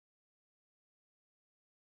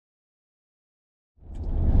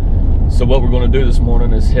So what we're going to do this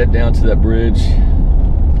morning is head down to that bridge,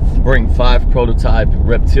 bring 5 prototype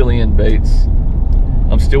Reptilian baits.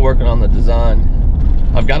 I'm still working on the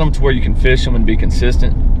design. I've got them to where you can fish them and be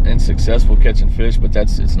consistent and successful catching fish, but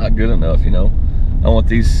it's not good enough, you know. I want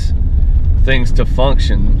these things to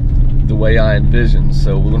function the way I envision,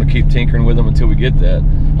 so we're going to keep tinkering with them until we get that.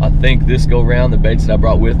 I think this go round, the baits that I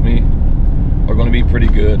brought with me are going to be pretty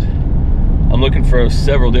good. I'm looking for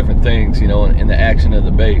several different things, you know, in the action of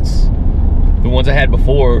the baits. The ones I had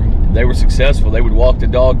before, they were successful. They would walk the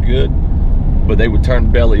dog good, but they would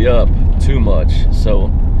turn belly up too much.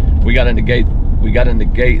 So we got to negate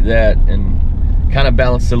that and kind of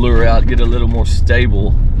balance the lure out, get a little more stable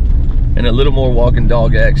and a little more walking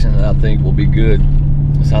dog action, and I think will be good.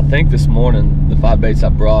 So I think this morning the 5 baits I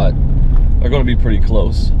brought are going to be pretty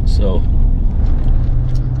close. So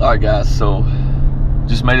all right guys, so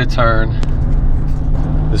just made a turn.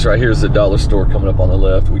 This right here is the dollar store coming up on the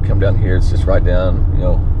left. We come down here, it's just right down, you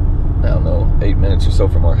know, I don't know, 8 minutes or so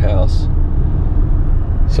from our house.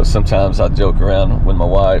 So sometimes I joke around with my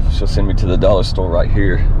wife, she'll send me to the dollar store right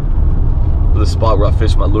here. The spot where I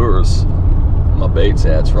fish my lures, my baits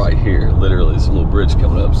at's right here. Literally, there's a little bridge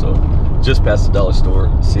coming up, so just past the dollar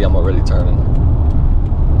store. See, I'm already turning.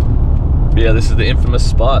 But yeah, this is the infamous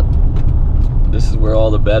spot. This is where all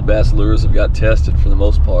the BadBass lures have got tested for the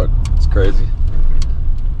most part. It's crazy.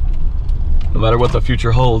 No matter what the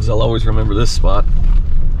future holds, I'll always remember this spot.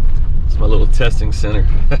 It's my little testing center.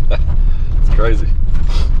 It's crazy.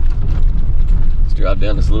 Let's drive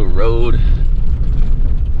down this little road,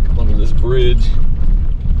 come under this bridge.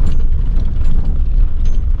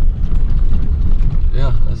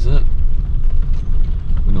 Yeah, that's it.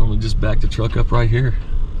 We normally just back the truck up right here,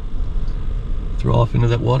 throw off into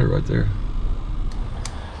that water right there.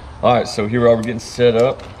 All right, so here we are, we're getting set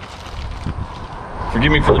up.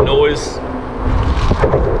 Forgive me for the noise.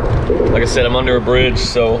 Like I said, I'm under a bridge,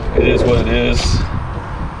 so it is what it is.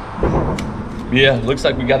 Yeah, looks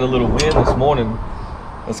like we got a little wind this morning.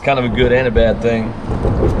 That's kind of a good and a bad thing.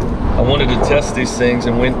 I wanted to test these things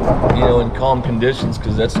and went, you know, in calm conditions,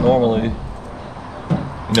 because that's normally,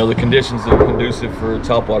 you know, the conditions that are conducive for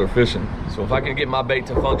topwater fishing. So if I can get my bait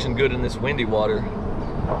to function good in this windy water,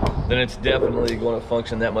 then it's definitely going to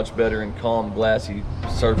function that much better in calm, glassy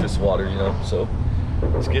surface water, you know. So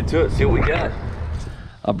let's get to it, see what we got.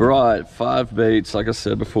 I brought 5 baits, like I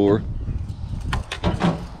said before.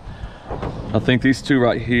 I think these 2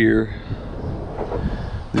 right here,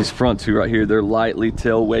 these front 2 right here, they're lightly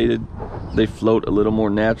tail weighted. They float a little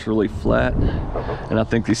more naturally flat. And I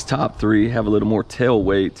think these top 3 have a little more tail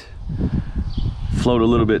weight, float a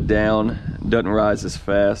little bit down, doesn't rise as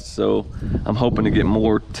fast. So I'm hoping to get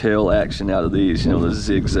more tail action out of these, you know, the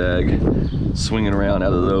zigzag swinging around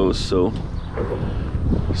out of those. So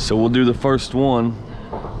we'll do the first one.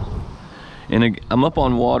 And I'm up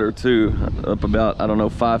on water too, up about, I don't know,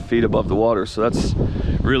 5 feet above the water. So that's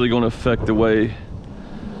really going to affect the way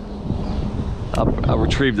I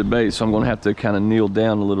retrieve the bait. So I'm going to have to kind of kneel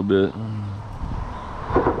down a little bit.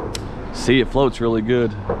 See, it floats really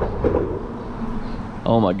good.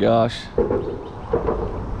 Oh my gosh.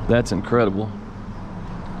 That's incredible.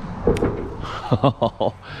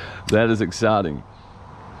 That is exciting.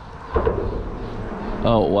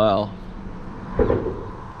 Oh, wow.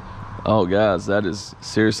 Oh guys, that is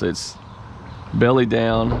seriously, it's belly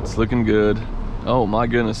down, it's looking good. Oh my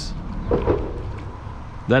goodness,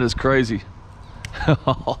 that is crazy.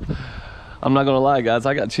 I'm not gonna lie guys,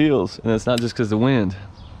 I got chills, and it's not just because of the wind.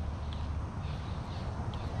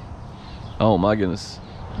 Oh my goodness.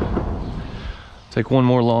 Take one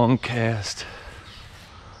more long cast.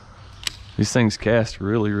 These things cast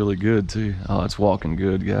really, really good too. Oh, it's walking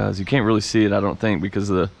good guys. You can't really see it, I don't think, because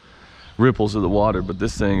of the ripples of the water, but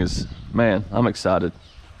this thing is, man, I'm excited.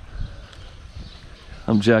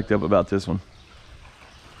 I'm jacked up about this one.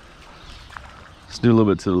 Let's do a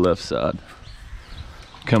little bit to the left side,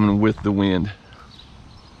 coming with the wind.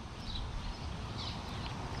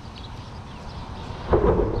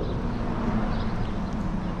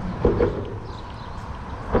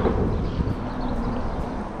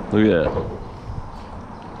 Look at that.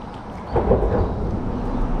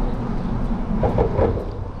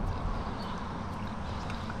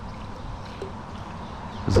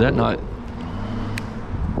 Is that not?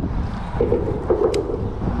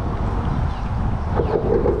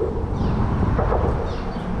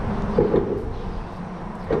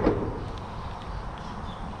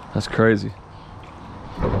 That's crazy.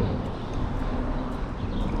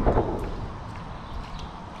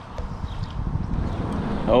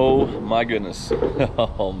 Oh my goodness.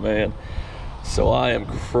 Oh man. So I am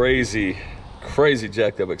crazy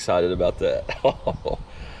jacked up excited about that.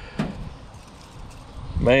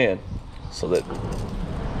 Man, so that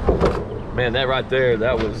right there,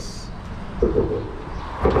 that was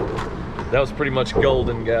pretty much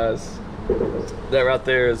golden, guys. That right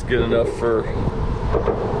there is good enough for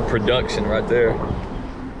production right there.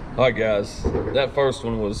 All right, guys, that first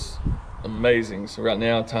one was amazing. So right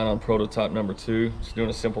now, tying on prototype number 2, just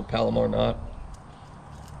doing a simple Palomar knot.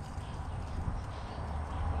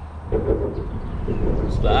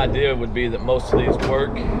 So the idea would be that most of these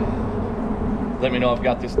work. Let me know I've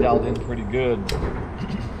got this dialed in pretty good.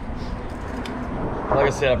 Like I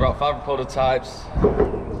said, I brought 5 prototypes.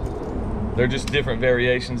 They're just different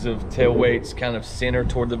variations of tail weights, kind of center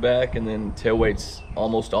toward the back, and then tail weights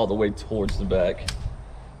almost all the way towards the back,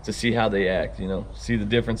 to see how they act, you know, see the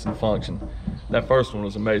difference in function. That first one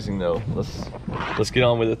was amazing though. Let's get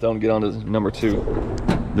on with it though and get on to number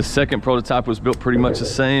 2. The second prototype was built pretty much the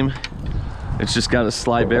same. It's just got a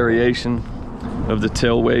slight variation of the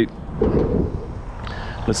tail weight.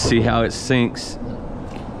 Let's see how it sinks.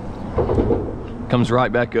 Comes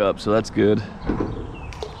right back up, so that's good.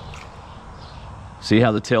 See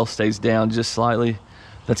how the tail stays down just slightly?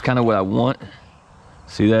 That's kind of what I want.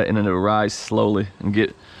 See that? And then it'll rise slowly and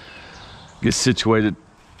get situated.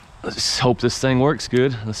 Let's hope this thing works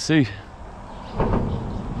good. Let's see.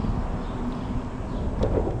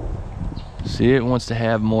 See, it wants to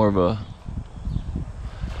have more of a,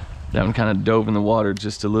 that one kind of dove in the water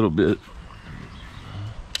just a little bit.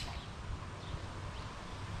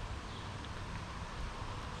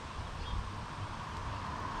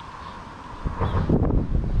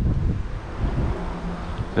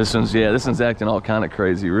 This one's acting all kind of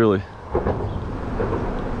crazy, really.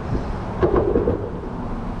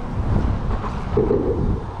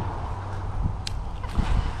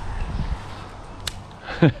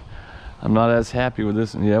 I'm not as happy with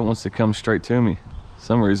this one. Yeah, it wants to come straight to me for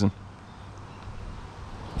some reason.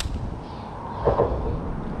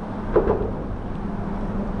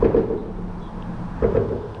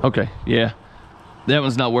 Okay, yeah, that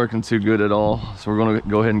one's not working too good at all. So we're gonna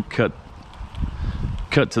go ahead and cut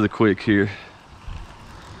to the quick here.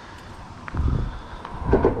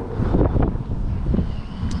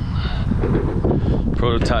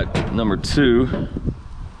 Prototype number 2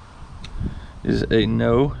 is a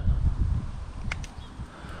no,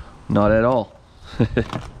 not at all.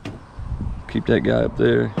 Keep that guy up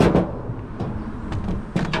there.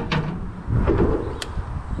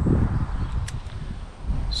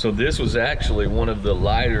 So this was actually one of the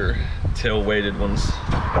lighter tail weighted ones.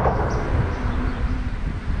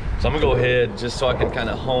 So I'm gonna go ahead, just so I can kind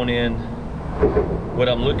of hone in what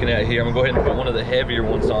I'm looking at here, I'm gonna go ahead and put one of the heavier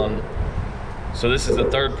ones on. So this is the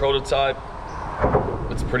 3rd prototype.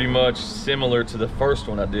 It's pretty much similar to the first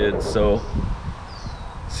one I did. So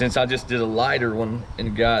since I just did a lighter one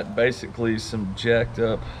and got basically some jacked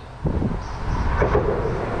up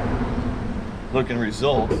looking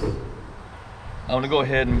results, I'm gonna go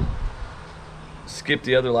ahead and skip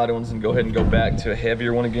the other lighter ones and go ahead and go back to a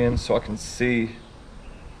heavier one again so I can see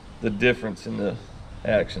the difference in the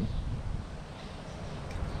action.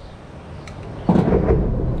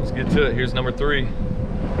 Let's get to it. Here's number 3.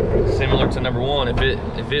 Similar to number 1.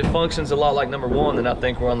 If it functions a lot like number 1, then I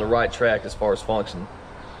think we're on the right track as far as function,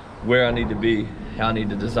 where I need to be, how I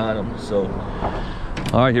need to design them. So,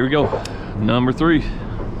 all right, here we go. Number 3.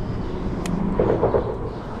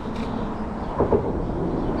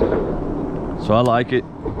 So I like it.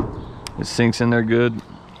 It sinks in there good.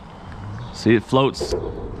 See, it floats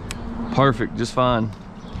perfect, just fine.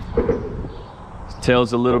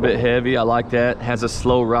 Tail's a little bit heavy. I like that. Has a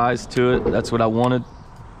slow rise to it. That's what I wanted.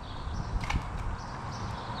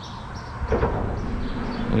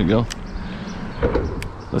 There you go.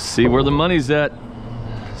 Let's see where the money's at.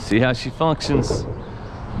 See how she functions.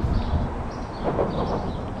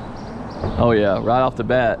 Oh yeah, right off the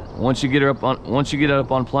bat. Once you get it up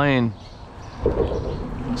on plane,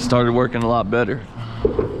 started working a lot better.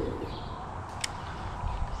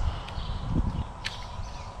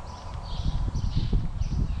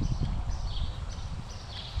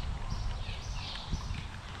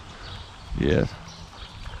 Yeah,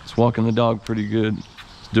 it's walking the dog pretty good.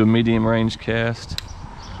 Let's do a medium range cast.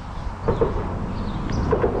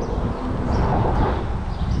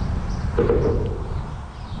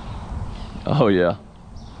 Oh yeah.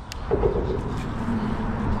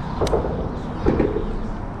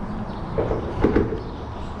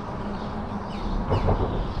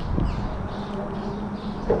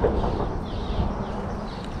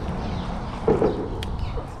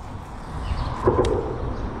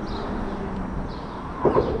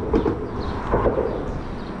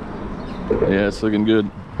 Yeah, it's looking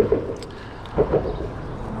good.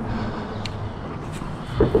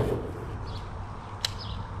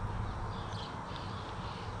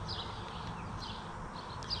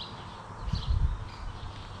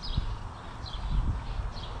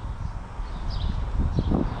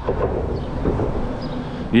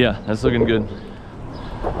 Yeah, that's looking good.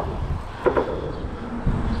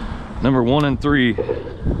 Number 1 and 3,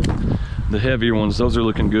 the heavier ones, those are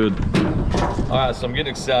looking good. All right, so I'm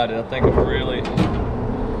getting excited. I think I'm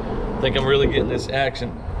really getting this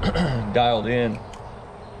action dialed in.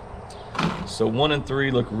 So 1 and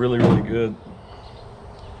 3 look really, really good.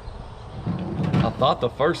 I thought the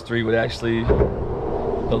first 3 would actually,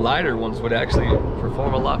 the lighter ones would actually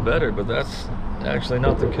perform a lot better, but that's actually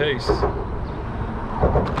not the case.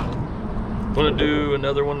 I'm gonna do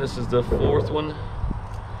another one. This is the 4th one,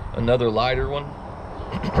 another lighter one.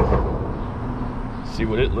 See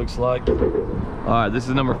what it looks like. All right, this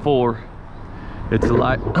is number 4. It's a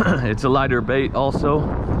light, it's a lighter bait also.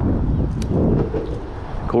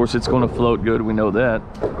 Of course, it's gonna float good, we know that.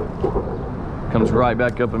 Comes right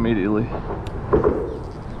back up immediately.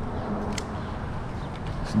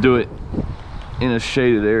 Let's do it in a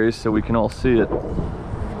shaded area so we can all see it.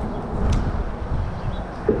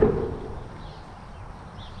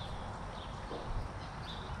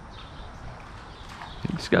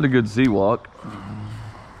 It's got a good Z-walk.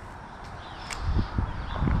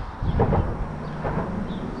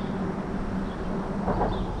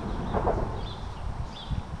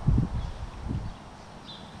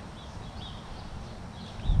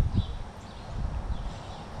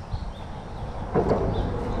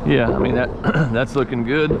 Yeah, I mean that's looking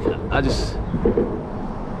good. I just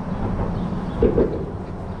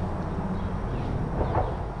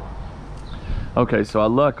okay, so I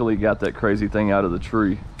luckily got that crazy thing out of the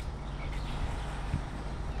tree.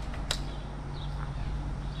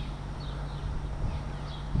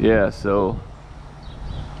 Yeah, so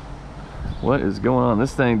what is going on?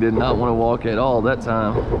 This thing did not want to walk at all that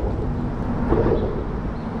time.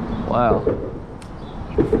 Wow.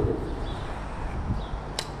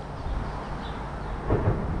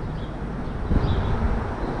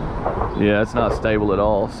 Yeah, it's not stable at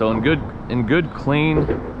all. So in good clean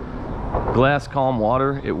glass calm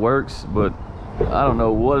water it works, but I don't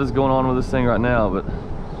know what is going on with this thing right now, but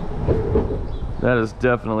that is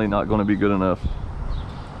definitely not going to be good enough.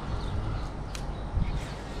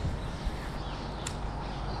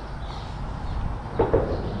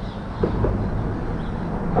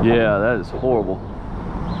 Yeah, that is horrible.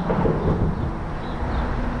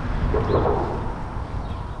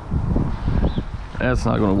 That's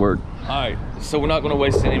not going to work. All right, so we're not going to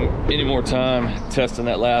waste any more time testing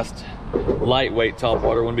that last lightweight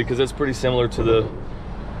topwater one, because it's pretty similar to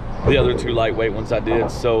the other 2 lightweight ones I did.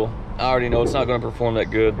 So I already know it's not going to perform that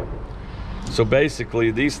good. So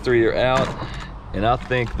basically these 3 are out, and I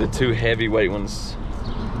think the 2 heavyweight ones,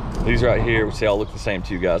 these right here, which they all look the same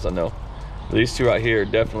to you guys, I know. These 2 right here are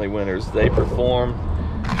definitely winners. They perform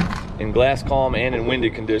in glass calm and in windy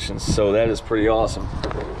conditions, so that is pretty awesome.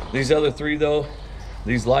 These other 3 though,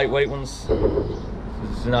 these lightweight ones,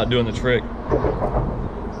 they're not doing the trick.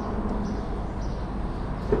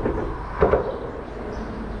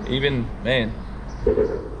 Even, man,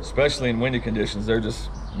 especially in windy conditions, they're just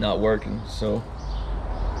not working. So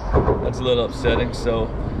that's a little upsetting. So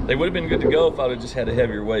they would have been good to go if I would have just had a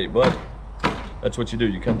heavier weight, but that's what you do.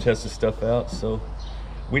 You come test this stuff out. So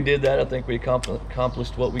we did that. I think we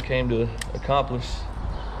accomplished what we came to accomplish.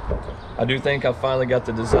 I do think I finally got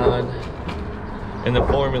the design and the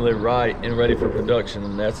formula right and ready for production,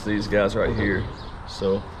 and that's these guys right here.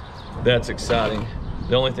 So that's exciting.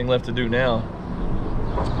 The only thing left to do now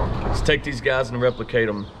is take these guys and replicate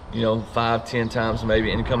them, you know, 5-10 times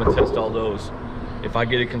maybe, and come and test all those. If I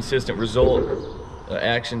get a consistent result,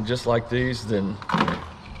 action just like these, then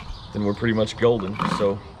we're pretty much golden.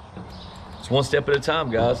 So it's one step at a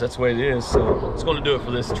time, guys. That's the way it is. So it's going to do it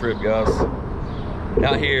for this trip, guys.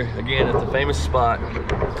 Out here again at the famous spot,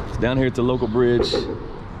 down here at the local bridge.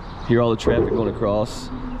 Hear all the traffic going across,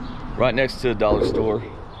 right next to the dollar store.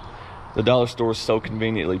 The dollar store is so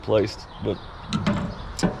conveniently placed, but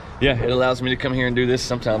yeah, it allows me to come here and do this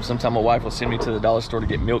sometimes. Sometimes my wife will send me to the dollar store to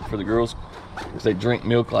get milk for the girls, because they drink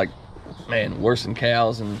milk like, man, worse than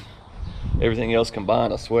cows and everything else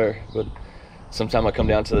combined, I swear. But sometimes I come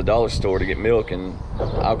down to the dollar store to get milk, and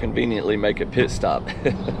I'll conveniently make a pit stop.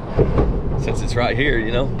 Since it's right here,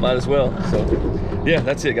 you know, might as well. So yeah,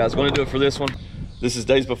 that's it, guys. Going to do it for this one. This is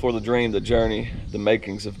Days Before the Dream, the journey, the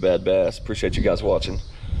makings of Bad Bass. Appreciate you guys watching.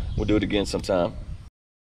 We'll do it again sometime.